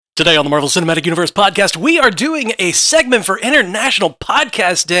Today on the Marvel Cinematic Universe podcast, we are doing a segment for International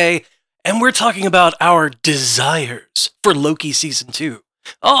Podcast Day, and we're talking about our desires for Loki Season 2.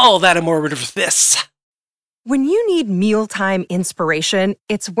 All that and more for this. When you need mealtime inspiration,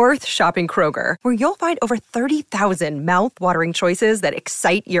 it's worth shopping Kroger, where you'll find over 30,000 mouth-watering choices that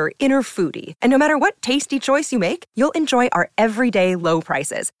excite your inner foodie. And no matter what tasty choice you make, you'll enjoy our everyday low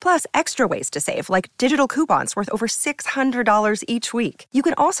prices, plus extra ways to save, like digital coupons worth over $600 each week. You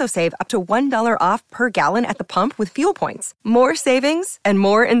can also save up to $1 off per gallon at the pump with fuel points. More savings and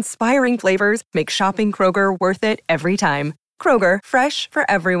more inspiring flavors make shopping Kroger worth it every time. Kroger, fresh for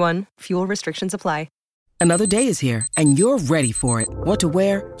everyone. Fuel restrictions apply. Another day is here, and you're ready for it. What to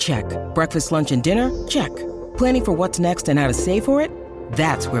wear? Check. Breakfast, lunch, and dinner? Check. Planning for what's next and how to save for it?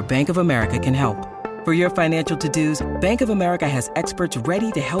 That's where Bank of America can help. For your financial to-dos, Bank of America has experts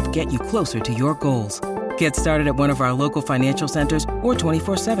ready to help get you closer to your goals. Get started at one of our local financial centers or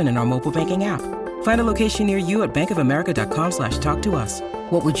 24/7 in our mobile banking app. Find a location near you at bankofamerica.com/talktous.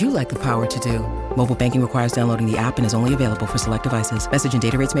 What would you like the power to do? Mobile banking requires downloading the app and is only available for select devices. Message and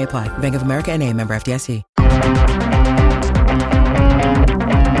data rates may apply. Bank of America N.A., member FDIC.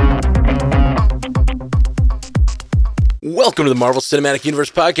 Welcome to the Marvel Cinematic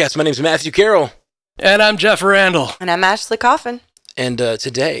Universe podcast. My name is Matthew Carroll. And I'm Jeff Randall. And I'm Ashley Coffin. And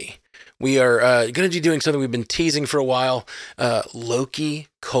today we are going to be doing something we've been teasing for a while. Loki: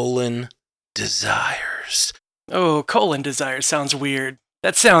 Desires. Oh, desires sounds weird.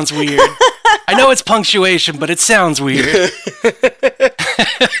 That sounds weird. I know it's punctuation, but it sounds weird.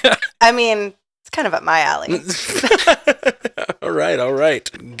 I mean, it's kind of up my alley. All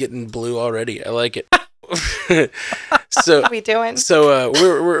right. Getting blue already. I like it. So, what are we doing? So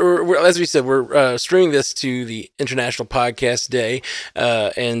we're as we said, we're streaming this to the International Podcast Day,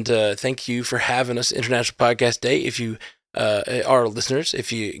 and thank you for having us International Podcast Day. If you our listeners,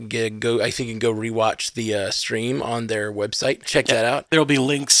 if you go, I think you can go rewatch the stream on their website. Check that out. There'll be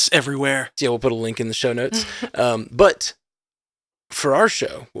links everywhere. Yeah, we'll put a link in the show notes. But for our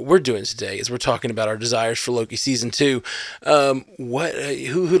show, what we're doing today is we're talking about our desires for Loki Season 2.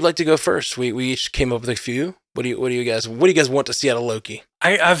 Who'd like to go first? We each came up with a few. What do you guys want to see out of Loki?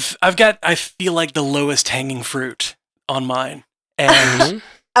 I feel like the lowest hanging fruit on mine. And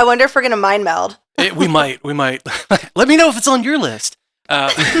I wonder if we're going to mind meld. We might. Let me know if it's on your list.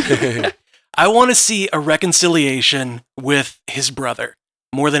 I want to see a reconciliation with his brother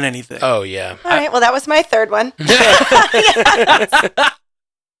more than anything. Oh, yeah. All right. Well, that was my third one.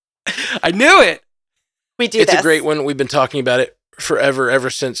 I knew it. It's a great one. We've been talking about it forever, ever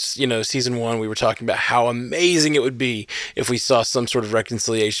since, season 1. We were talking about how amazing it would be if we saw some sort of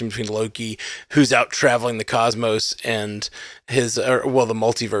reconciliation between Loki, who's out traveling the cosmos, and the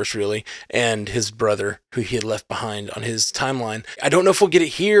multiverse really, and his brother, who he had left behind on his timeline. I don't know if we'll get it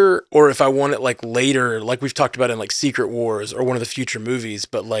here or if I want it like later, like we've talked about in like Secret Wars or one of the future movies,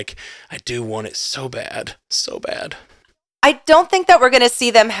 but like I do want it so bad. I don't think that we're going to see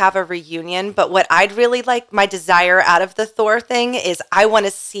them have a reunion, but what I'd really like, my desire out of the Thor thing, is I want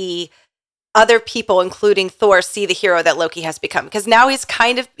to see other people, including Thor, see the hero that Loki has become. Because now he's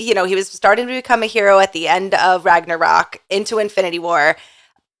kind of, he was starting to become a hero at the end of Ragnarok into Infinity War.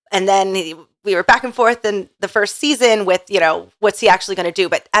 And then we were back and forth in the first season with, what's he actually going to do?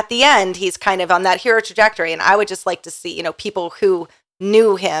 But at the end, he's kind of on that hero trajectory. And I would just like to see, people who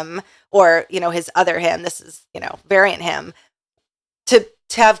knew him, or his other him, this is variant him, to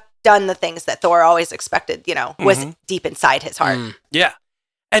have done the things that Thor always expected, was deep inside his heart. Yeah.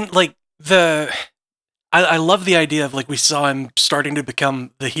 And like I love the idea of like we saw him starting to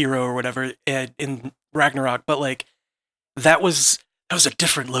become the hero or whatever in Ragnarok, but like that was a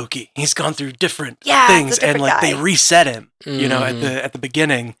different Loki. He's gone through different things, and like they reset him at the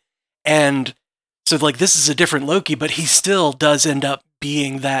beginning, and so like this is a different Loki, but he still does end up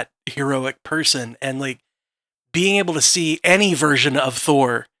being that heroic person, and like being able to see any version of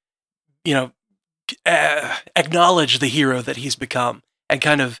Thor, acknowledge the hero that he's become and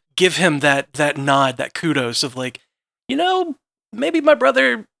kind of give him that nod, that kudos of like, maybe my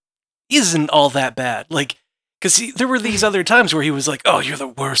brother isn't all that bad. Like, because there were these other times where he was like, oh, you're the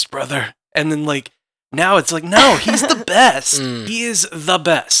worst, brother. And then like, now it's like, no, he's the best. He is the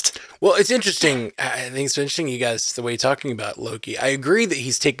best. Well, it's interesting. I think it's interesting, you guys, the way you're talking about Loki. I agree that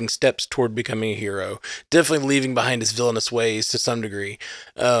he's taking steps toward becoming a hero, definitely leaving behind his villainous ways to some degree.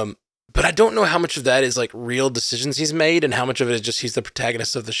 But I don't know how much of that is like real decisions he's made and how much of it is just he's the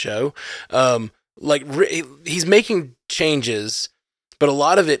protagonist of the show. He's making changes, but a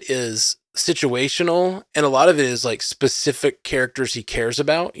lot of it is situational, and a lot of it is like specific characters he cares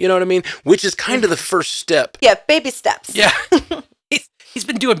about, you know what I mean? Which is kind of the first step. Yeah, baby steps. Yeah. He's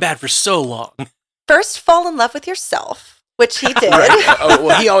been doing bad for so long. First, fall in love with yourself, which he did. Oh,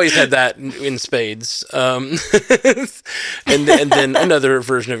 well, he always had that in spades. And then another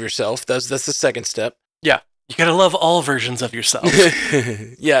version of yourself. That's the second step. Yeah. You gotta love all versions of yourself.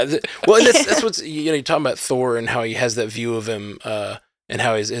 Yeah. Well, and that's what's, you're talking about Thor and how he has that view of him, and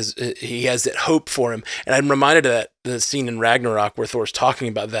how he has that hope for him. And I'm reminded of the scene in Ragnarok where Thor's talking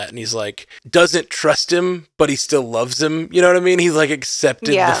about that, and he's like, doesn't trust him, but he still loves him. You know what I mean? He's like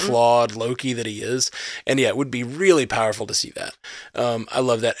accepted the flawed Loki that he is. And yeah, it would be really powerful to see that. I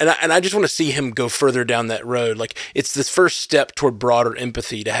love that. And I just want to see him go further down that road. Like, it's this first step toward broader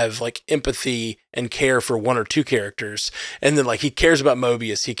empathy, to have like empathy and care for one or two characters. And then like, he cares about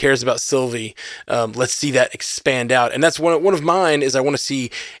Mobius, he cares about Sylvie. Let's see that expand out. And that's one of mine, is I want to see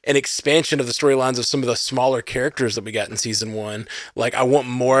an expansion of the storylines of some of the smaller characters that we got in season 1. Like, I want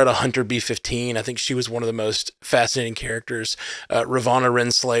more out of Hunter B-15. I think she was one of the most fascinating characters. Ravonna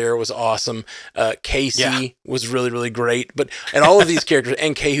Renslayer was awesome. Casey was really, really great. And all of these characters,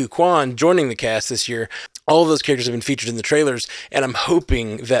 and Kehu Kwan joining the cast this year, all of those characters have been featured in the trailers, and I'm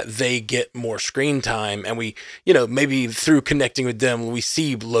hoping that they get more screen time, and we, maybe through connecting with them, we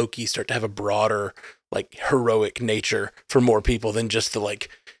see Loki start to have a broader, like, heroic nature for more people than just the, like,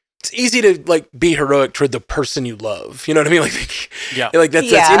 it's easy to like be heroic toward the person you love. You know what I mean? Like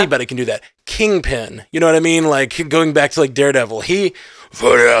that's anybody can do that. Kingpin, you know what I mean? Like, going back to like Daredevil,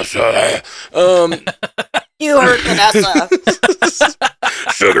 Vanessa, you heard Vanessa.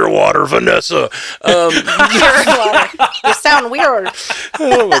 Sugar water, Vanessa. Sugar water. You sound weird.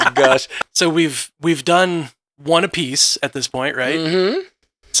 Oh my gosh. So we've done one apiece at this point, right? Mm-hmm.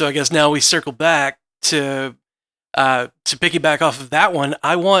 So I guess now we circle back to piggyback off of that one.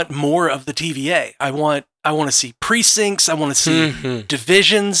 I want more of the TVA. I want to see precincts. I want to see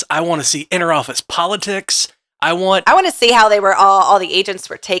divisions. I want to see interoffice politics. I want to see how they were all the agents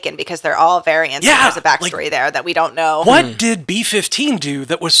were taken, because they're all variants. Yeah, and there's a backstory there that we don't know. What did B-15 do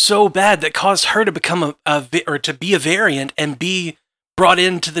that was so bad that caused her to become to be a variant and be brought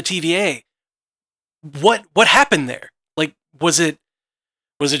into the TVA? What happened there? Like, was it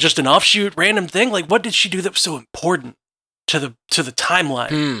just an offshoot random thing? Like, what did she do that was so important to the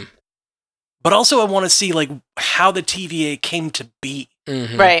timeline? But also I want to see like how the TVA came to be.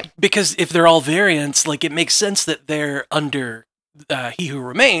 Mm-hmm. Right. Because if they're all variants, like, it makes sense that they're under He Who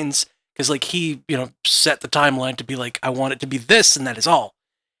Remains, because like he, set the timeline to be like, I want it to be this, and that is all.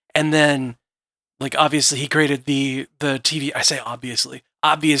 And then, like, obviously he created the TVA. I say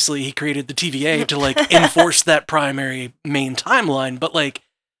obviously he created the TVA to like enforce that primary main timeline, but like,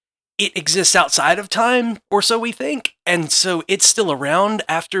 it exists outside of time, or so we think. And so it's still around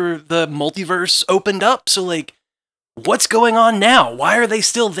after the multiverse opened up. So like, what's going on now? Why are they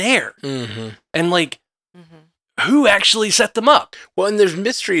still there? Mm-hmm. And like, who actually set them up? Well, and there's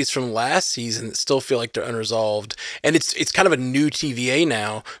mysteries from last season that still feel like they're unresolved. And it's kind of a new TVA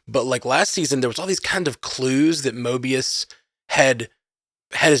now, but like last season, there was all these kind of clues that Mobius had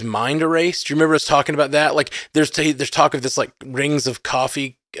his mind erased. Do you remember us talking about that? Like, there's talk of this like rings of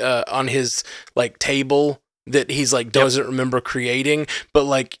coffee on his like table that he's like doesn't remember creating, but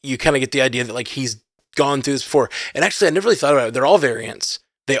like you kind of get the idea that like he's gone through this before. And actually, I never really thought about it. They're all variants.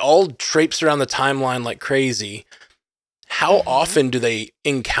 They all traipse around the timeline like crazy. How often do they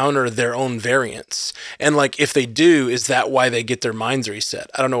encounter their own variants? And like, if they do, is that why they get their minds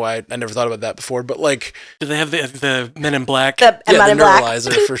reset? I don't know why I never thought about that before, but like, do they have the Men in Black? The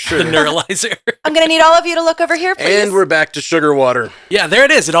neuralizer for sure. The neuralizer. I'm gonna need all of you to look over here, please. And we're back to sugar water. Yeah, there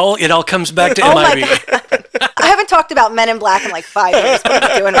it is. It all comes back to Oh my MIB. I haven't talked about Men in Black in like 5 years. What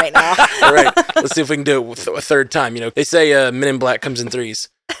are you doing right now? All right, let's see if we can do it a third time. They say Men in Black comes in threes.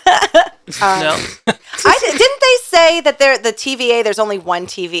 No. Didn't they say that the TVA, there's only one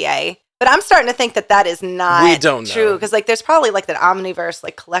TVA? But I'm starting to think that is not we don't know. true, because like there's probably like the omniverse,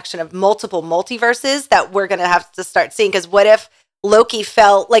 like collection of multiple multiverses that we're gonna have to start seeing. Because what if Loki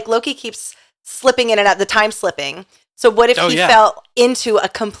keeps slipping in and out, the time slipping? So what if he fell into a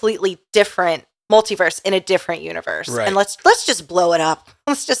completely different multiverse in a different universe? Right. And let's just blow it up.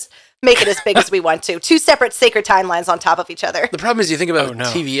 Let's just make it as big as we want to. 2 separate sacred timelines on top of each other. The problem is you think about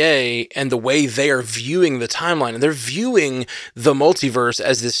TVA and the way they are viewing the timeline, and they're viewing the multiverse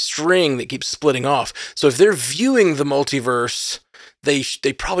as this string that keeps splitting off. So if they're viewing the multiverse,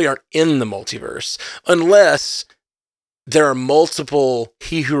 they probably aren't in the multiverse, unless there are multiple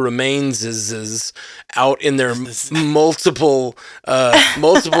He Who Remains out in their multiple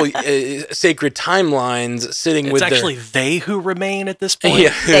sacred timelines sitting it's with actually they who remain at this point.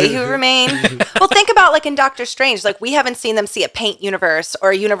 Yeah. They who remain. Well, think about like in Doctor Strange, like we haven't seen them see a paint universe or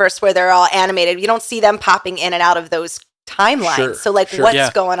a universe where they're all animated. You don't see them popping in and out of those timeline. Sure, So like, sure. what's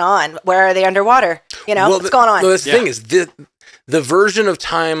going on? Where are they underwater? You know, what's going on? Well, that's the thing is the version of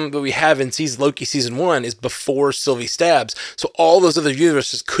time that we have in Loki season 1 is before Sylvie stabs. So all those other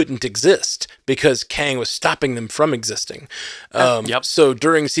universes couldn't exist because Kang was stopping them from existing. So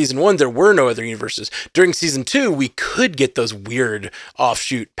during season 1, there were no other universes. During season 2, we could get those weird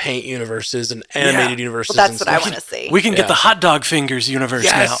offshoot paint universes and animated universes. Well, that's what I want to see. We can get the hot dog fingers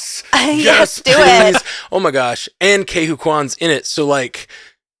universe now. Yes, do please. it. Oh my gosh. And Kehu Kwan's in it. So like,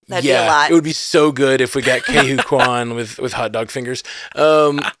 That'd be a lot. It would be so good if we got Kehu Kwan with hot dog fingers.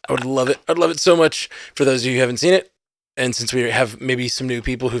 I would love it. I'd love it so much. For those of you who haven't seen it, and since we have maybe some new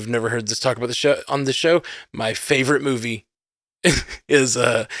people who've never heard this talk about the show on the show, my favorite movie is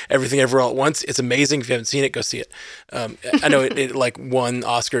Everything Everywhere All at Once. It's amazing. If you haven't seen it, go see it. I know it like won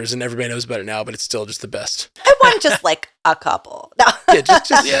Oscars and everybody knows about it now, but it's still just the best. I want just like a couple. No. Yeah,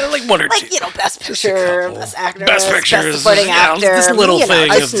 just like one or two. Like, you know, best picture, best actor, Best pictures, best supporting actor. this little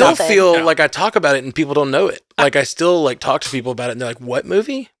thing. I of still nothing. feel like I talk about it and people don't know it. Like I still like talk to people about it and they're like, "What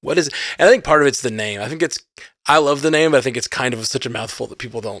movie? What is it?" And I think part of it's the name. I love the name, but I think it's kind of such a mouthful that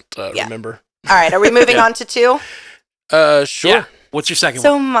people don't remember. All right, are we moving on to 2? Sure. Yeah. What's your second one?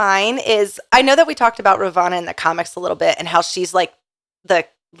 So mine is, I know that we talked about Ravonna in the comics a little bit and how she's like the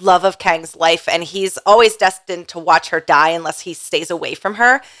love of Kang's life and he's always destined to watch her die unless he stays away from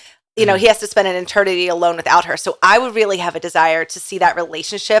her. You know, he has to spend an eternity alone without her. So I would really have a desire to see that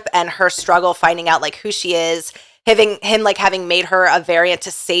relationship and her struggle finding out like who she is, having made her a variant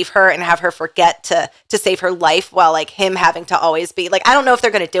to save her and have her forget to save her life while like him having to always be like, I don't know if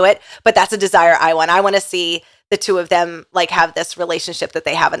they're going to do it, but that's a desire I want. I want to see the two of them like have this relationship that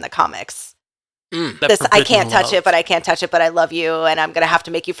they have in the comics. This I can't touch it, but I can't touch it, but I love you, and I'm gonna have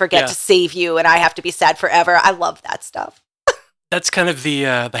to make you forget to save you, and I have to be sad forever. I love that stuff. That's kind of the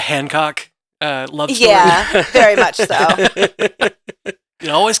Hancock love story. Yeah, very much so. It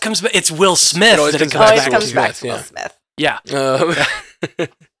always comes back. It's Will Smith. It always that comes back to Will Smith, Smith. Yeah.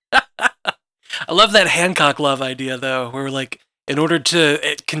 I love that Hancock love idea, though, where like, in order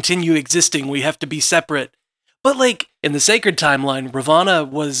to continue existing, we have to be separate. But like in the Sacred Timeline, Ravonna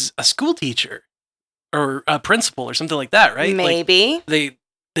was a school teacher or a principal or something like that, right? Maybe. Like,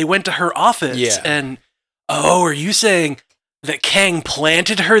 they went to her office and, are you saying that Kang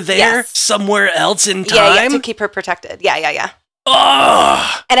planted her there somewhere else in time? Yeah, to keep her protected. Yeah.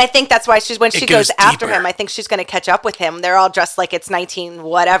 Oh! And I think that's why when she goes after deeper. him, I think she's going to catch up with him. They're all dressed like it's 19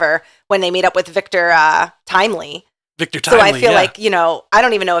 whatever when they meet up with Victor Timely. So I feel like, you know, I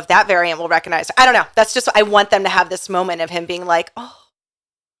don't even know if that variant will recognize her. I don't know. That's just, I want them to have this moment of him being like, oh,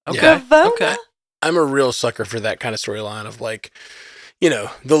 okay. I'm a real sucker for that kind of storyline of like, you know,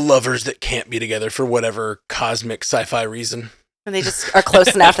 the lovers that can't be together for whatever cosmic sci-fi reason. And they just are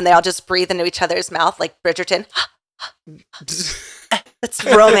close enough and they all just breathe into each other's mouth like Bridgerton. That's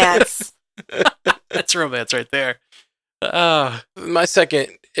romance. That's romance right there. My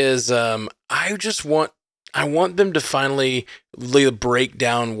second is I want them to finally break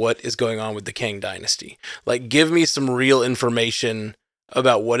down what is going on with the Kang dynasty. Like, give me some real information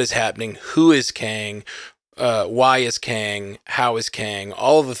about what is happening, who is Kang, why is Kang, how is Kang,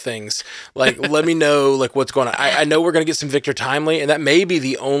 all the things. Like, let me know like what's going on. I know we're going to get some Victor Timely, and that may be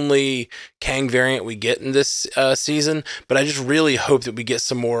the only Kang variant we get in this season, but I just really hope that we get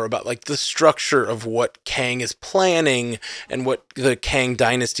some more about like the structure of what Kang is planning and what the Kang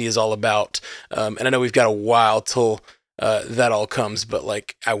dynasty is all about. And I know we've got a while till that all comes, but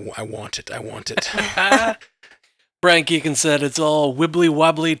like I want it. Brian Keegan said it's all wibbly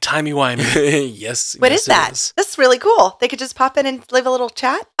wobbly, timey wimey. Yes. What is that? That's really cool. They could just pop in and leave a little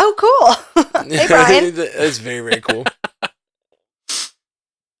chat. Oh, cool. Hey, Brian. That's very, very cool.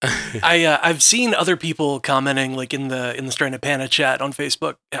 I've seen other people commenting like in the Stranded Panda chat on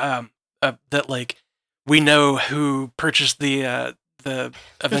Facebook that like we know who purchased the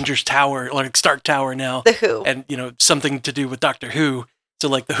Avengers Tower, like Stark Tower now. The Who. And you know, something to do with Doctor Who. So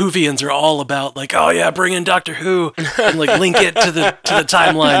like the Whovians are all about like, oh yeah, bring in Doctor Who and like link it to the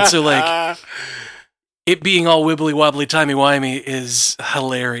timeline. So like it being all wibbly wobbly, timey wimey is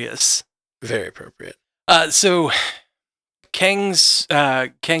hilarious. Very appropriate. So Kang's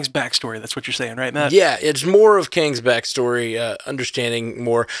backstory. That's what you're saying, right, Matt? Yeah, it's more of Kang's backstory, understanding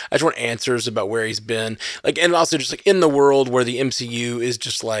more. I just want answers about where he's been, like, and also just like in the world where the MCU is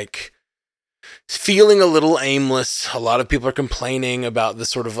just like feeling a little aimless. A lot of people are complaining about the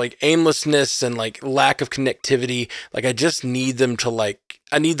sort of like aimlessness and like lack of connectivity. Like, I just need them to like,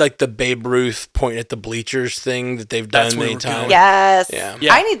 I need like the Babe Ruth point at the bleachers thing that they've done many times. Yes. Yeah.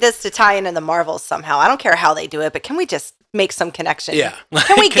 I need this to tie in the Marvels somehow. I don't care how they do it, but can we just make some connection? Yeah.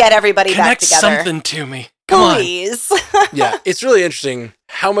 Can we get everybody back Connect together? something to me. Please. Yeah, it's really interesting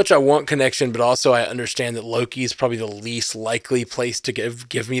how much I want connection, but also I understand that Loki is probably the least likely place to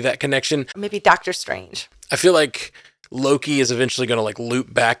give me that connection. Maybe Doctor Strange. I feel like Loki is eventually going to like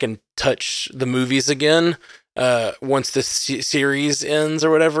loop back and touch the movies again once the series ends or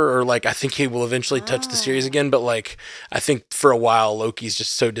whatever, or like I think he will eventually touch the series again, but like I think for a while Loki's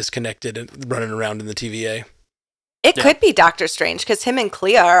just so disconnected and running around in the TVA. It could be Doctor Strange, because him and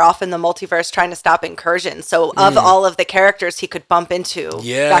Clea are off in the multiverse trying to stop incursion. So of all of the characters he could bump into,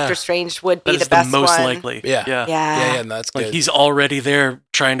 Doctor Strange would be the best most one. likely. Yeah, and that's like good. he's already there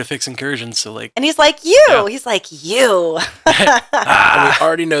trying to fix incursions, so like, and he's like you. He's like you. And we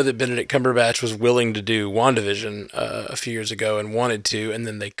already know that Benedict Cumberbatch was willing to do WandaVision a few years ago and wanted to, and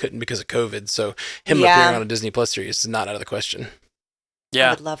then they couldn't because of COVID. So him appearing on a Disney Plus series is not out of the question. I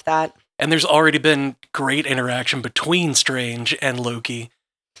would love that. And there's already been great interaction between Strange and Loki.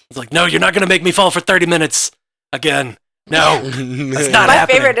 It's like, no, you're not going to make me fall for 30 minutes again. No, that's not My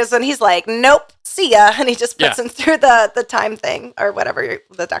happening. favorite is when he's like, nope, see ya. And he just puts him through the time thing or whatever,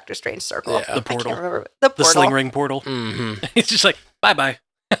 the Doctor Strange circle. Yeah, the portal. I can't remember. The portal. The sling ring portal. Mm-hmm. He's just like, bye-bye.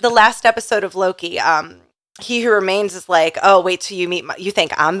 The last episode of Loki, He Who Remains is like, oh, wait till you meet you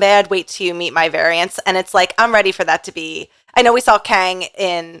think I'm bad? Wait till you meet my variants. And it's like, I'm ready for that to be... I know we saw Kang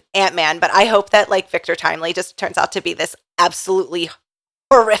in Ant-Man, but I hope that like Victor Timely just turns out to be this absolutely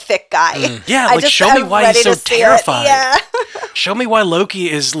horrific guy. Yeah, like show me why he's so terrified. Yeah. Show me why Loki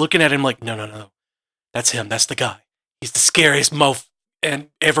is looking at him like, no. That's him. That's the guy. He's the scariest mof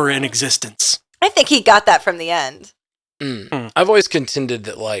ever in existence. I think he got that from the end. I've always contended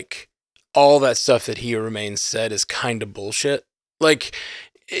that like all that stuff that He Who Remains said is kind of bullshit. Like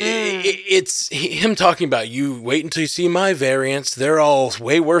it's him talking about, you wait until you see my variants. They're all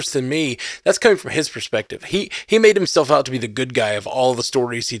way worse than me. That's coming from his perspective. He made himself out to be the good guy of all the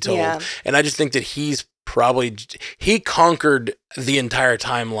stories he told. Yeah. And I just think that he conquered the entire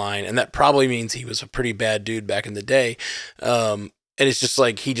timeline, and that probably means he was a pretty bad dude back in the day. And it's just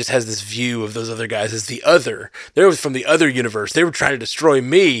like, he just has this view of those other guys as the other. They were from the other universe. They were trying to destroy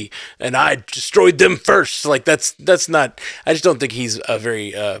me, and I destroyed them first. Like, that's not... I just don't think he's a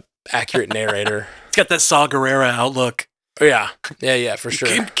very accurate narrator. He's got that Saw Gerrera outlook. Yeah, for sure.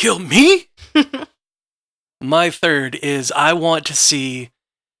 You came to kill me? My third is, I want to see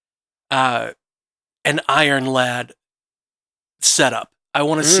an Iron Lad setup. I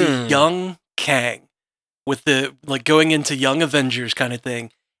want to see young Kang with the, like, going into Young Avengers kind of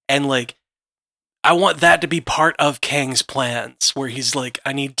thing. And, like, I want that to be part of Kang's plans, where he's like,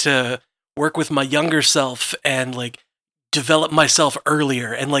 I need to work with my younger self and, like, develop myself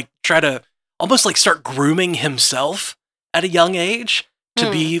earlier and, like, try to almost, like, start grooming himself at a young age to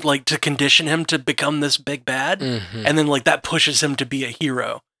be, like, to condition him to become this big bad. Mm-hmm. And then, like, that pushes him to be a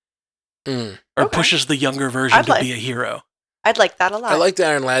hero. Or pushes the younger version to be a hero. I'd like that a lot. I like the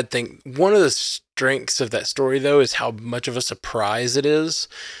Iron Lad thing. One of the strengths of that story, though, is how much of a surprise it is,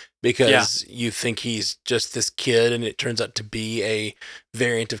 because you think he's just this kid, and it turns out to be a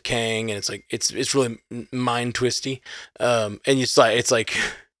variant of Kang, and it's like it's really mind twisty. And it's like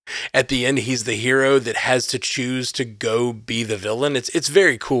at the end, he's the hero that has to choose to go be the villain. It's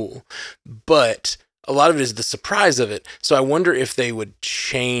very cool, but a lot of it is the surprise of it. So I wonder if they would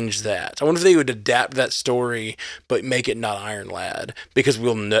change that. I wonder if they would adapt that story, but make it not Iron Lad, because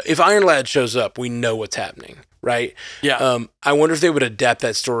we'll know if Iron Lad shows up, we know what's happening, right? Yeah. I wonder if they would adapt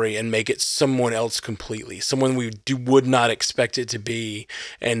that story and make it someone else completely, someone we would not expect it to be,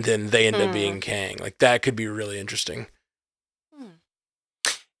 and then they end up being Kang. Like, that could be really interesting.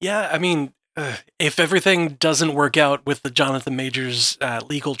 Yeah, I mean, if everything doesn't work out with the Jonathan Majors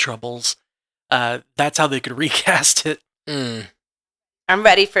legal troubles, that's how they could recast it. I'm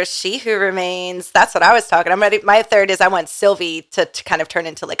ready for She Who Remains. That's what I was talking. I'm ready. My third is, I want Sylvie to kind of turn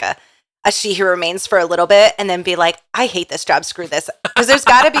into like a She Who Remains for a little bit, and then be like, I hate this job, screw this. Because there's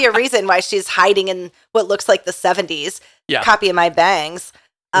got to be a reason why she's hiding in what looks like the 70s, copying my bangs.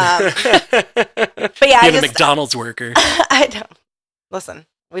 But yeah, Being a McDonald's worker. I don't. Listen,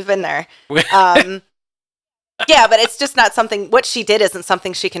 we've been there. Yeah, but it's just not something, what she did isn't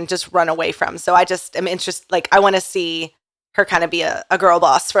something she can just run away from. So I just am interested, like, I want to see her kind of be a girl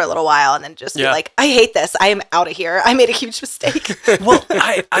boss for a little while, and then just be like, I hate this. I am out of here. I made a huge mistake. Well,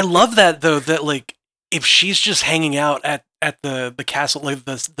 I love that, though, that, like, if she's just hanging out at the castle, like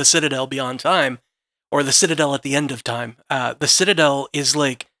the Citadel Beyond Time, or the Citadel at the End of Time, the Citadel is,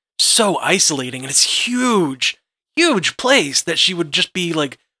 like, so isolating, and it's huge place that she would just be,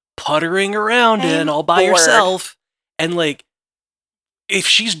 like, puttering around in all by herself. And, like, if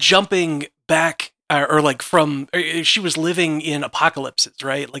she's jumping back, or like if she was living in apocalypses,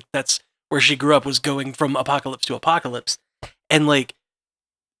 right? Like, that's where she grew up was going from apocalypse to apocalypse. And like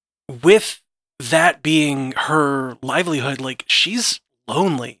with that being her livelihood, like she's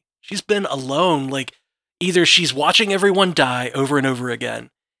lonely. She's been alone. Like either she's watching everyone die over and over again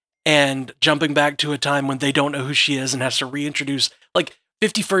and jumping back to a time when they don't know who she is and has to reintroduce like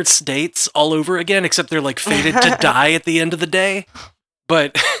 51st dates all over again, except they're like fated to die at the end of the day.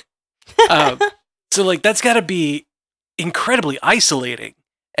 But so like that's got to be incredibly isolating,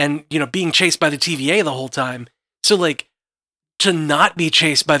 and you know, being chased by the TVA the whole time. So like to not be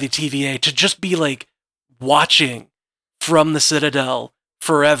chased by the TVA, to just be like watching from the Citadel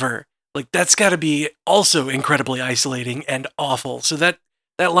forever, like that's got to be also incredibly isolating and awful. So that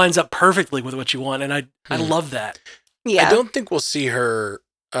lines up perfectly with what you want, and I love that. Yeah. I don't think we'll see her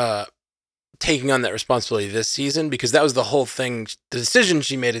taking on that responsibility this season, because that was the whole thing. The decision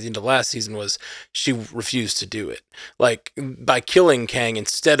she made at the end of last season was she refused to do it. Like by killing Kang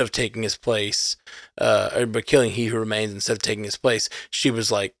instead of taking his place, or by killing He Who Remains instead of taking his place, she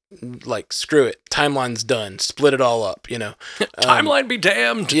was like screw it, timeline's done, split it all up, you know. Timeline be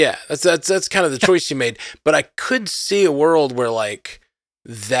damned. Yeah, that's kind of the choice she made. But I could see a world where like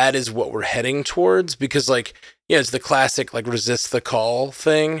that is what we're heading towards, because like, you know, it's the classic like resist the call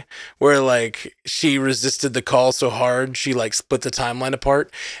thing where like she resisted the call so hard she like split the timeline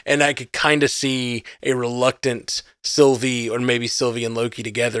apart, and I could kind of see a reluctant Sylvie, or maybe Sylvie and Loki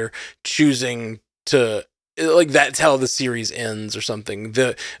together, choosing to, like, that's how the series ends or something.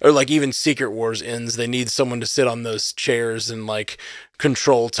 Or like even Secret Wars ends, they need someone to sit on those chairs and like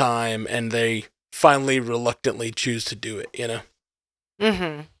control time, and they finally reluctantly choose to do it, you know.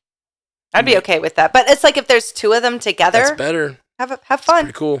 Mm-hmm. I'd be okay with that. But it's like if there's two of them together, that's better. Have fun.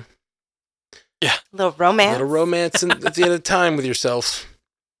 Pretty cool. Yeah. A little romance. A little romance at the end of time with yourself.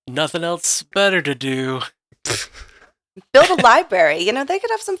 Nothing else better to do. Build a library. You know, they could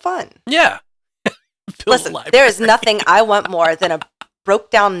have some fun. Yeah. Listen, there is nothing I want more than a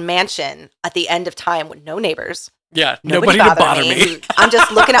broke down mansion at the end of time with no neighbors. Yeah, nobody to bother me. I'm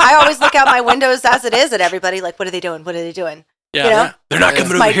just looking I always look out my windows as it is at everybody, like, what are they doing? What are they doing? Yeah, you know? They're not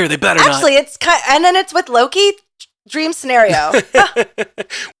coming over here. They better not. Actually, it's and then it's with Loki. Dream scenario.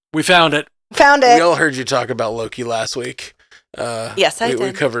 We found it. We all heard you talk about Loki last week. Yes, I did.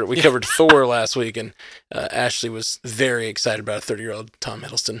 We covered Thor last week, and Ashley was very excited about a 30-year-old Tom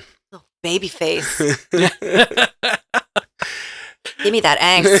Hiddleston. Little baby face. Give me that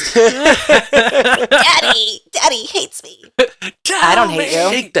angst. Daddy hates me. I don't hate you.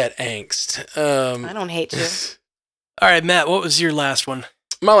 Take that angst. I don't hate you. All right, Matt, what was your last one?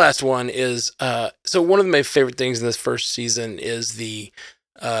 My last one is, so one of my favorite things in this first season is the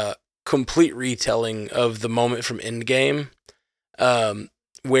complete retelling of the moment from Endgame,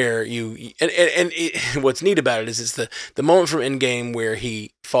 where what's neat about it is it's the moment from Endgame where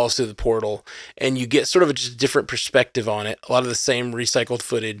he falls through the portal, and you get sort of just a different perspective on it. A lot of the same recycled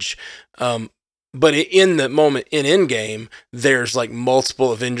footage, but in the moment in Endgame, there's like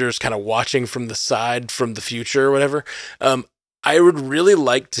multiple Avengers kind of watching from the side, from the future or whatever. I would really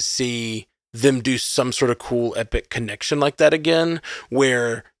like to see them do some sort of cool epic connection like that again,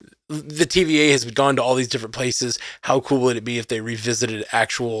 where the TVA has gone to all these different places. How cool would it be if they revisited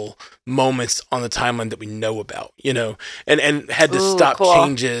actual moments on the timeline that we know about, you know, and had to stop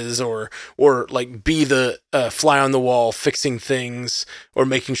changes or like be the fly on the wall, fixing things or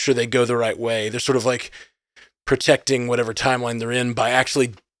making sure they go the right way. They're sort of like protecting whatever timeline they're in by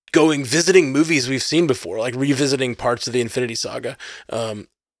actually visiting movies we've seen before, like revisiting parts of the Infinity Saga.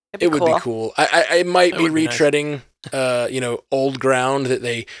 It would be cool. I might be retreading, old ground that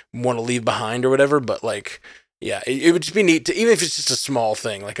they want to leave behind or whatever, but like, yeah, it would just be neat to, even if it's just a small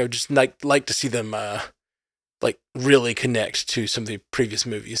thing, like I would just like to see them, like really connect to some of the previous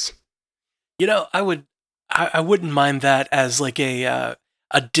movies. You know, I wouldn't mind that as like a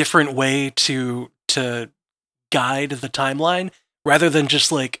different way to guide the timeline, rather than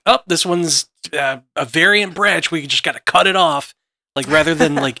just like, oh, this one's a variant branch, we just got to cut it off. Like, rather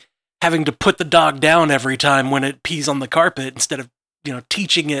than like having to put the dog down every time when it pees on the carpet, instead of, you know,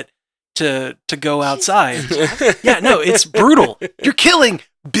 teaching it to go outside. Yeah, no, it's brutal. You're killing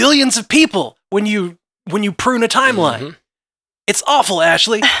billions of people when you prune a timeline. Mm-hmm. It's awful,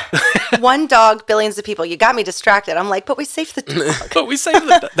 Ashley. One dog, billions of people. You got me distracted. I'm like, but we saved the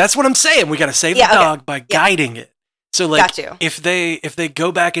dog. That's what I'm saying. We got to save the dog by guiding it. So like, if they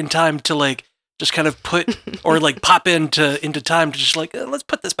go back in time to like just kind of put or like pop into time to just like, let's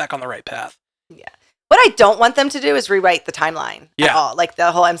put this back on the right path. Yeah. What I don't want them to do is rewrite the timeline at all. Like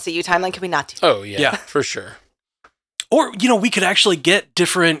the whole MCU timeline. Can we not do that? Oh yeah, for sure. Or, you know, we could actually get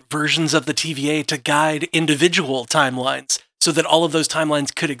different versions of the TVA to guide individual timelines. so that all of those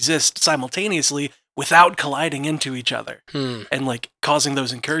timelines could exist simultaneously without colliding into each other and like causing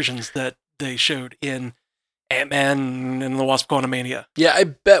those incursions that they showed in Ant-Man and the Wasp: Quantumania. Yeah, I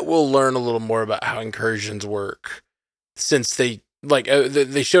bet we'll learn a little more about how incursions work, since they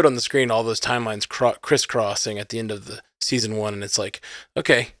showed on the screen all those timelines crisscrossing at the end of the season 1, and it's like,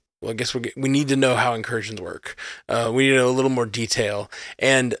 okay, well, I guess we need to know how incursions work. We need to know a little more detail,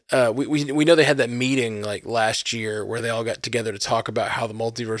 and we know they had that meeting like last year where they all got together to talk about how the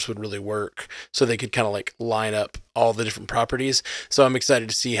multiverse would really work, so they could kind of like line up all the different properties. So I'm excited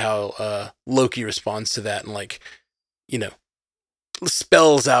to see how Loki responds to that and like, you know,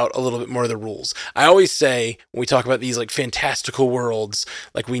 spells out a little bit more of the rules. I always say when we talk about these like fantastical worlds,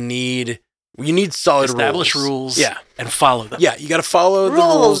 like you need solid Establish rules yeah, and follow them. Yeah, you got to follow the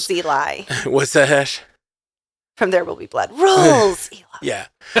rules. Eli. What's that, Ash? From There Will Be Blood. Rules, Eli. Yeah.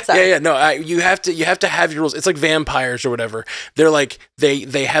 Sorry. Yeah. No, you have to have your rules. It's like vampires or whatever. They're like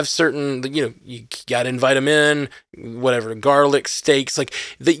they have certain, you know, you got to invite them in, whatever, garlic steaks, like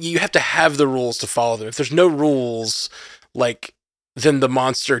you have to have the rules to follow them. If there's no rules, like, then the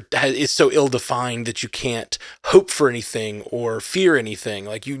monster is so ill-defined that you can't hope for anything or fear anything.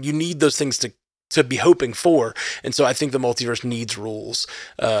 Like you need those things to be hoping for. And so I think the multiverse needs rules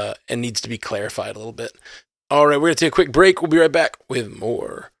and needs to be clarified a little bit. All right, we're going to take a quick break. We'll be right back with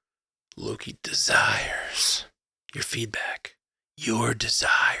more Loki Desires. Your feedback. Your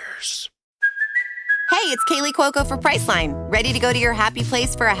desires. Hey, it's Kaylee Cuoco for Priceline. Ready to go to your happy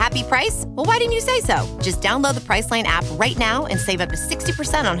place for a happy price? Well, why didn't you say so? Just download the Priceline app right now and save up to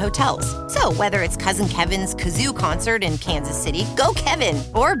 60% on hotels. So whether it's Cousin Kevin's Kazoo Concert in Kansas City, go Kevin,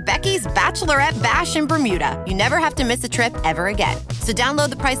 or Becky's Bachelorette Bash in Bermuda, you never have to miss a trip ever again. So download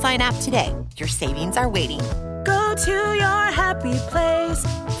the Priceline app today. Your savings are waiting. Go to your happy place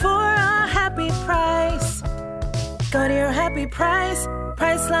for a happy price. Go to your happy price,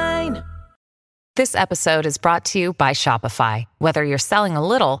 Priceline. This episode is brought to you by Shopify. Whether you're selling a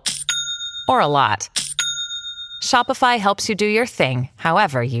little or a lot, Shopify helps you do your thing,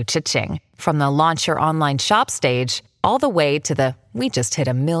 however you cha-ching. From the launch your online shop stage, all the way to the we just hit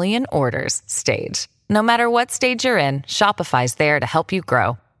 1 million orders stage. No matter what stage you're in, Shopify's there to help you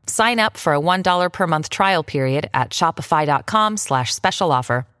grow. Sign up for a $1 per month trial period at shopify.com/special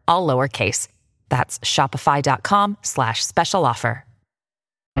offer, all lowercase. That's shopify.com/special offer.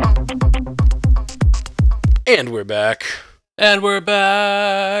 And we're back. And we're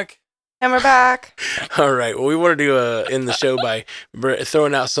back. And we're back. All right. Well, we want to end the show by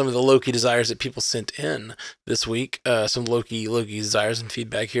throwing out some of the Loki desires that people sent in this week. Some Loki desires and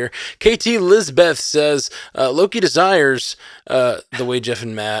feedback here. KT Lizbeth says, Loki desires, the way Jeff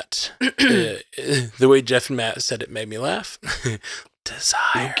and Matt said it made me laugh.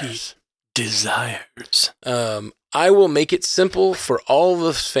 Desires. Loki desires. I will make it simple for all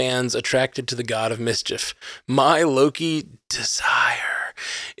the fans attracted to the god of mischief. My Loki desire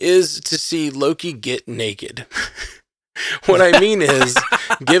is to see Loki get naked. What I mean is,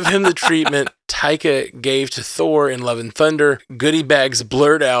 give him the treatment Taika gave to Thor in Love and Thunder, goodie bags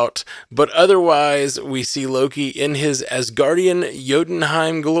blurred out, but otherwise we see Loki in his Asgardian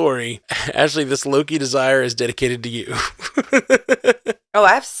Jotunheim glory. Ashley, this Loki desire is dedicated to you. Oh,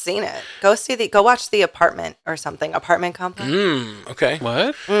 I've seen it. Go watch The Apartment or something. Apartment Complex. Okay.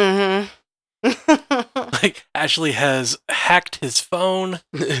 What? Mm-hmm. Like, Ashley has hacked his phone.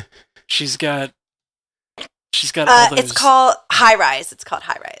 She's got all those. It's called High Rise.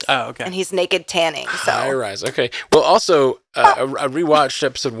 Oh, okay. And he's naked tanning. So. High Rise. Okay. Well, also, I rewatched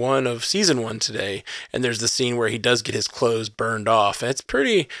episode 1 of season 1 today, and there's the scene where he does get his clothes burned off, and it's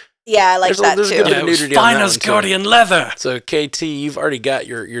pretty. Yeah, I like that there's too. a good bit Yeah, of it was nudity on fine that as one, too. Guardian leather. So, KT, you've already got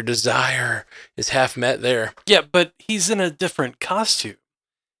your desire is half met there. Yeah, but he's in a different costume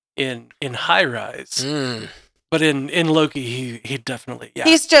in High Rise. But in Loki, he definitely, yeah.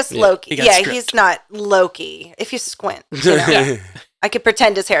 He's just Loki. He got Yeah, stripped. he's not Loki. If you squint, you know? I could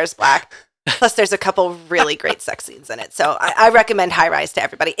pretend his hair is black. Plus, there's a couple really great sex scenes in it. So I recommend High Rise to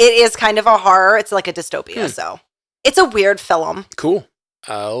everybody. It is kind of a horror. It's like a dystopia. So it's a weird film. Cool.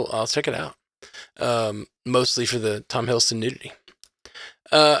 I'll check it out. Mostly for the Tom Hiddleston nudity.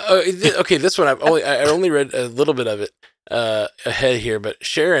 Okay, this one I only read a little bit of it ahead here, but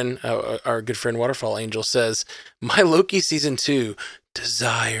Sharon, our good friend Waterfall Angel, says my Loki season 2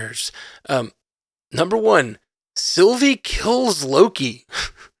 desires. Number 1, Sylvie kills Loki.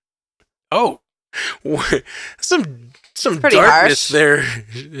 Oh, some pretty darkness harsh. there,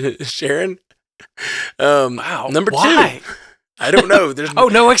 Sharon. wow. Number 2. Why? I don't know. There's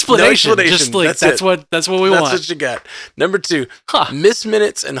no explanation. Just like That's what we That's want. what you got. Number 2, Huh. Miss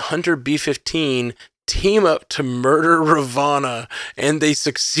Minutes and Hunter B-15 team up to murder Ravana, and they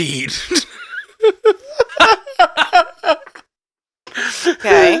succeed.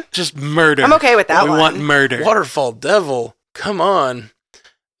 Okay. Just murder. I'm okay with that one. We want murder. Waterfall Devil. Come on.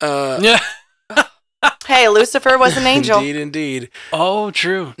 Yeah. Hey, Lucifer was an angel. Indeed. Oh,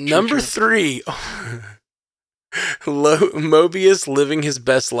 true. Number 3. Mobius living his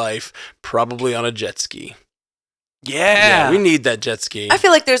best life, probably on a jet ski. Yeah. We need that jet ski. I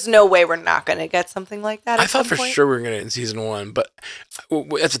feel like there's no way we're not going to get something like that. I thought for sure we were going to get it in season 1, but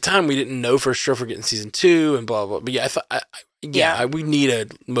at the time we didn't know for sure if we're getting season 2 and blah, blah, blah. But yeah, I thought, we need a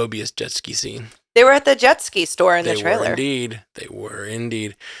Mobius jet ski scene. They were at the jet ski store in the trailer. They were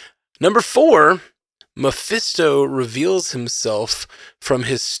indeed. Number 4, Mephisto reveals himself from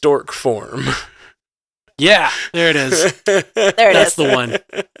his stork form. Yeah, there it is. That's the one.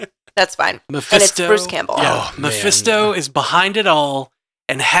 That's fine. Mephisto, and it's Bruce Campbell. Yeah, Mephisto is behind it all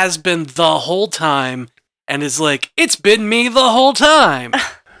and has been the whole time and is like, it's been me the whole time.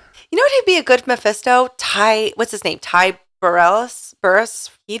 You know what he'd be a good Mephisto? What's his name? Ty Burris?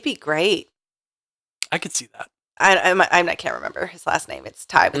 He'd be great. I could see that. I can't remember his last name. It's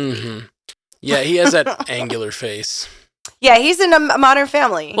Ty with me. Yeah, he has that angular face. Yeah, he's in a Modern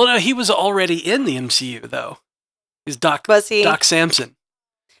Family. Well, no, he was already in the MCU, though. He's Doc Samson.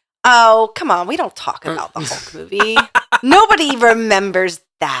 Oh, come on. We don't talk about the Hulk movie. Nobody remembers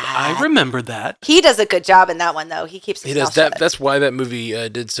that. I remember that. He does a good job in that one, though. He keeps his mouth shut. That's why that movie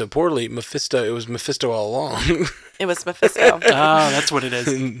did so poorly. It was Mephisto all along. It was Mephisto. Oh, that's what it is.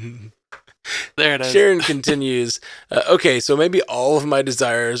 There it is. Sharon continues, okay, so maybe all of my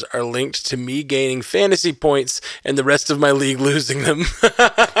desires are linked to me gaining fantasy points and the rest of my league losing them.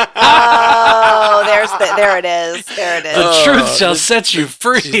 Oh, there it is. There it is. The truth shall set you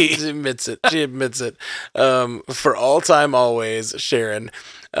free. She admits it. For all time, always, Sharon.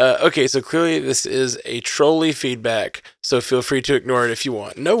 Okay, so clearly this is a trolley feedback, so feel free to ignore it if you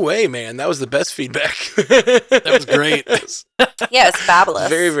want. No way, man. That was the best feedback. That was great. Yeah, it's fabulous.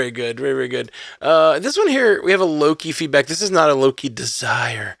 Very, very good. Very, very good. This one here, we have a Loki feedback. This is not a Loki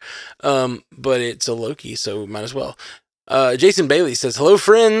desire, but it's a Loki, so might as well. Jason Bailey says, hello,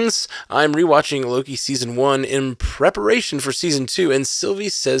 friends. I'm rewatching Loki Season 1 in preparation for Season 2, and Sylvie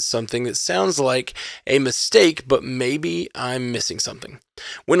says something that sounds like a mistake, but maybe I'm missing something.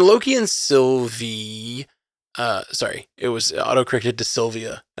 When Loki and Sylvie... it was auto-corrected to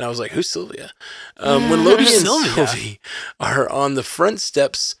Sylvia, and I was like, who's Sylvia? When Loki and Sylvie are on the front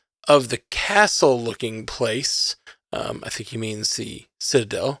steps of the castle-looking place, I think he means the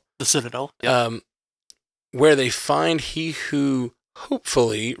Citadel. The Citadel, yeah. Where they find he who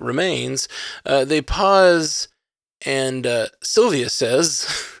hopefully remains, they pause, and Sylvia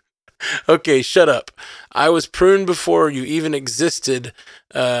says, okay, shut up. I was pruned before you even existed.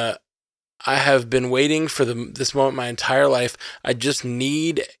 I have been waiting for this moment my entire life. I just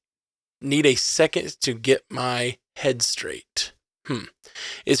need a second to get my head straight.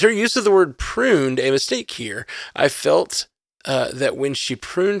 Is her use of the word pruned a mistake here? I felt that when she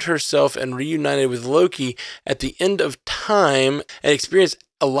pruned herself and reunited with Loki at the end of time and experienced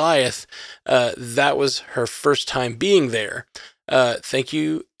Eliath, that was her first time being there. Thank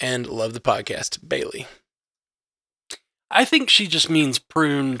you and love the podcast, Bailey. I think she just means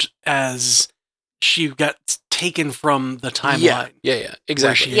pruned as she got taken from the timeline. Yeah,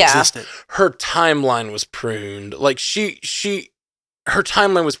 exactly. Where she existed. Her timeline was pruned. Like her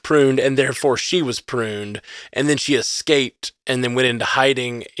timeline was pruned, and therefore she was pruned, and then she escaped and then went into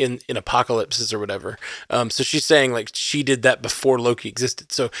hiding in apocalypses or whatever. So she's saying like she did that before Loki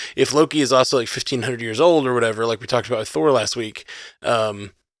existed. So if Loki is also like 1,500 years old or whatever, like we talked about with Thor last week,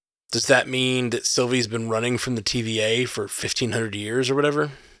 does that mean that Sylvie's been running from the TVA for 1,500 years or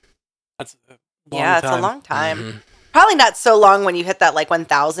whatever? That's a long time. It's a long time. Mm-hmm. Probably not so long when you hit that like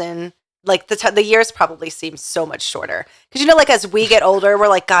 1,000. Like the years probably seem so much shorter. Because, like as we get older, we're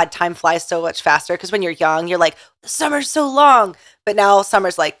like, God, time flies so much faster. Because when you're young, you're like, the summer's so long. But now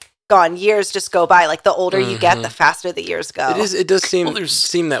summer's like gone. Years just go by. Like the older you get, the faster the years go. It does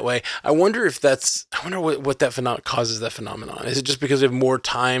seem that way. I wonder if what that causes that phenomenon. Is it just because we have more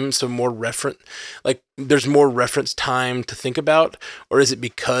time, so more there's more reference time to think about? Or is it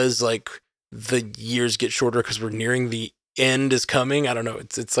because like the years get shorter because we're nearing the end is coming? I don't know.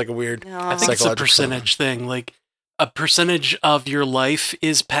 It's like a weird. No. I think it's a percentage thing. Like a percentage of your life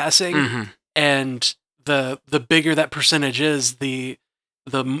is passing, and the bigger that percentage is, the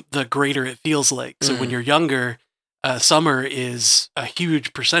greater it feels like. So when you're younger, summer is a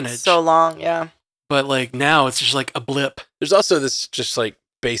huge percentage. So long, yeah. But like now, it's just like a blip. There's also this just like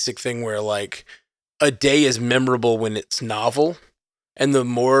basic thing where like a day is memorable when it's novel, and the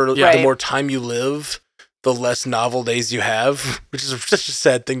more time you live, the less novel days you have, which is such a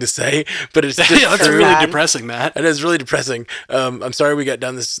sad thing to say, but it's just that's true. really depressing, Matt. It is really depressing. I'm sorry we got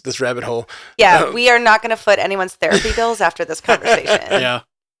down this rabbit hole. Yeah, we are not going to foot anyone's therapy bills after this conversation. Yeah.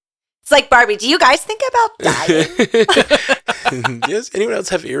 It's like, Barbie, do you guys think about dying? Does anyone else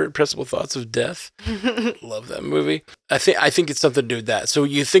have irrepressible thoughts of death? Love that movie. I think it's something to do with that. So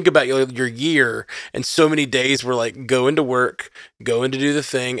you think about your year, and so many days were like going to work, going to do the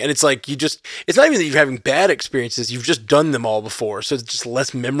thing, and it's like it's not even that you're having bad experiences, you've just done them all before, so it's just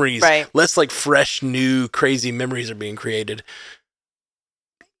less memories, right. Less like fresh, new, crazy memories are being created.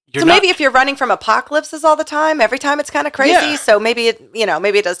 Maybe if you're running from apocalypses all the time, every time it's kind of crazy. So maybe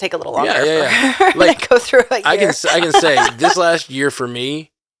it does take a little longer for like, to go through a year. I can say this last year for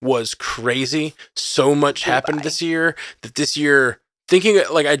me was crazy. So much happened this year that this year, thinking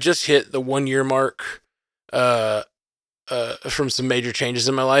like I just hit the 1 year mark from some major changes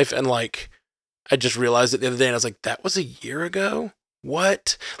in my life, and like I just realized it the other day, and I was like, that was a year ago?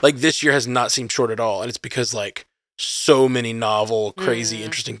 What? Like this year has not seemed short at all, and it's because like so many novel, crazy,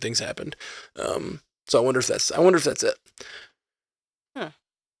 interesting things happened. So I wonder if that's it.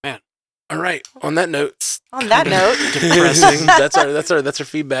 Man. All right. On that note, depressing. that's our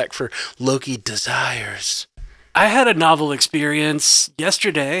feedback for Loki Desires. I had a novel experience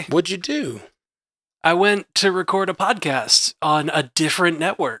yesterday. What'd you do? I went to record a podcast on a different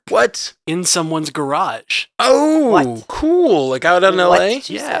network. What? In someone's garage. Oh, what? Cool. Like out in LA? What did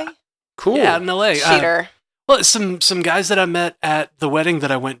you say? Cool. Yeah, out in LA. Cheater. Well, some guys that I met at the wedding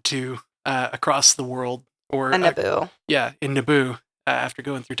that I went to across the world, or in Naboo. In Naboo, after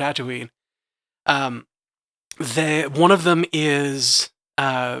going through Tatooine. One of them is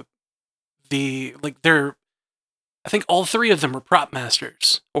I think all three of them are prop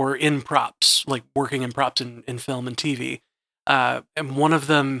masters or in props, like working in props in film and TV. And one of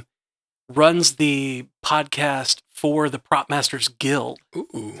them runs the podcast for the Prop Masters Guild.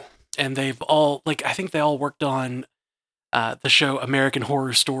 Ooh. And they've all, I think they all worked on the show American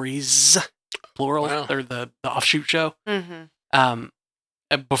Horror Stories, plural, or the offshoot show. Mm-hmm.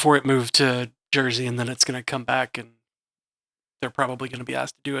 Before it moved to Jersey, and then it's going to come back, and they're probably going to be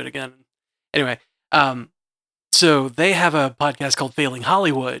asked to do it again. Anyway, so they have a podcast called Failing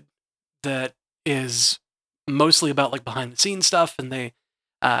Hollywood that is mostly about behind the scenes stuff, and they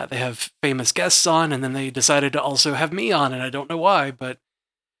have famous guests on, and then they decided to also have me on, and I don't know why, but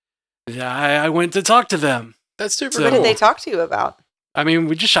I went to talk to them. That's super cool. What did they talk to you about? I mean,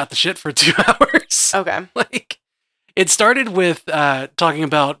 we just shot the shit for 2 hours. Okay. It started with talking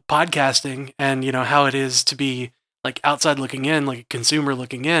about podcasting and, how it is to be outside looking in, like a consumer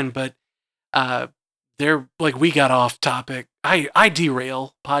looking in, but we got off topic. I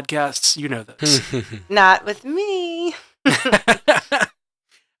derail podcasts, you know this. Not with me.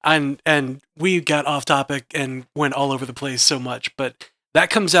 And we got off topic and went all over the place so much, but that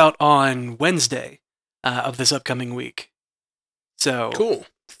comes out on Wednesday of this upcoming week. So cool.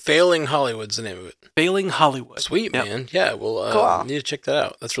 Failing Hollywood's the name of it. Failing Hollywood. Sweet, yep. Man. Yeah, we'll cool. Need to check that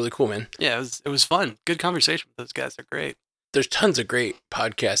out. That's really cool, man. Yeah, it was fun. Good conversation with those guys. They're great. There's tons of great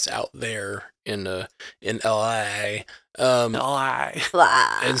podcasts out there in LA. LA.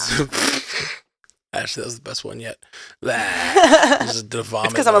 And so, actually, that was the best one yet. It's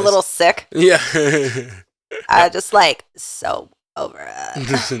because I'm a little sick. Yeah. I just so over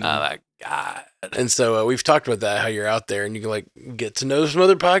it. Oh my God. And so we've talked about that, how you're out there and you can get to know some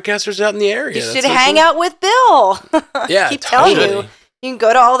other podcasters out in the area. You should hang out with Bill. Yeah, keep telling you. You can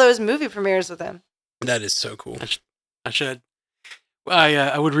go to all those movie premieres with him. That is so cool. I should.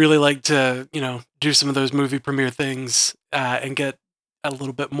 I would really like to, do some of those movie premiere things and get a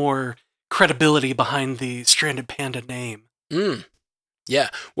little bit more credibility behind the Stranded Panda name. Yeah.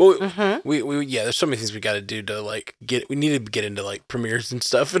 Well, we there's so many things we got to do to we need to get into premieres and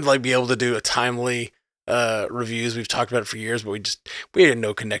stuff and be able to do a timely reviews. We've talked about it for years, but we had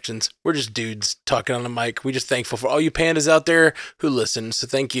no connections. We're just dudes talking on the mic. We're just thankful for all you pandas out there who listen. So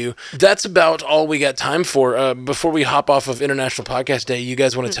thank you. That's about all we got time for. Before we hop off of International Podcast Day, you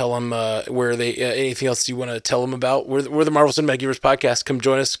guys want to tell them where they anything else you want to tell them about? We're the Marvel Cinematic Universe podcast. Come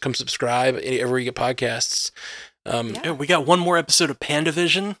join us. Come subscribe everywhere you get podcasts. We got one more episode of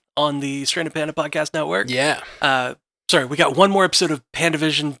PandaVision on the Stranded Panda Podcast Network. Yeah. We got one more episode of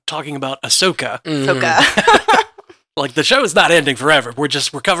PandaVision talking about Ahsoka. Ahsoka. The show is not ending forever. We're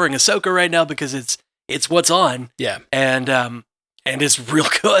covering Ahsoka right now because it's what's on. Yeah. And it's real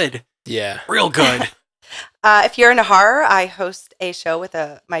good. Yeah. Real good. If you're into horror, I host a show with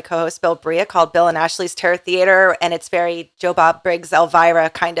my co-host Bill Bria called Bill and Ashley's Terror Theater, and it's very Joe Bob Briggs,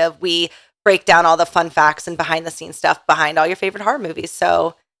 Elvira kind of. We break down all the fun facts and behind the scenes stuff behind all your favorite horror movies.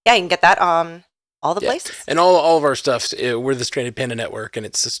 So yeah, you can get that all the places. And all of our stuff, we're the Stranded Panda Network, and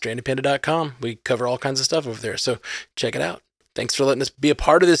it's strandedpanda.com. We cover all kinds of stuff over there, so check it out. Thanks for letting us be a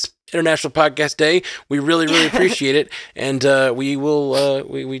part of this International Podcast Day. We really, really appreciate it, and we'd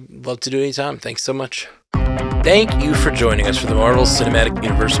love to do it anytime. Thanks so much. Thank you for joining us for the Marvel Cinematic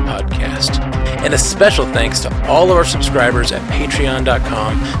Universe podcast. And a special thanks to all of our subscribers at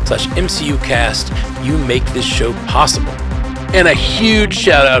patreon.com/MCUcast. You make this show possible. And a huge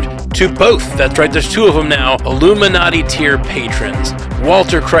shout out to both, that's right, there's 2 of them now, Illuminati tier patrons,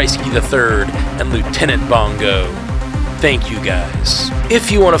 Walter Kreisky III and Lieutenant Bongo. Thank you guys.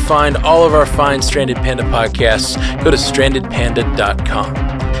 If you want to find all of our fine Stranded Panda podcasts, go to strandedpanda.com.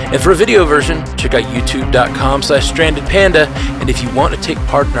 And for a video version, check out youtube.com/strandedpanda. And if you want to take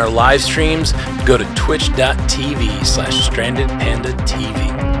part in our live streams, go to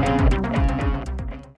twitch.tv/strandedpandatv.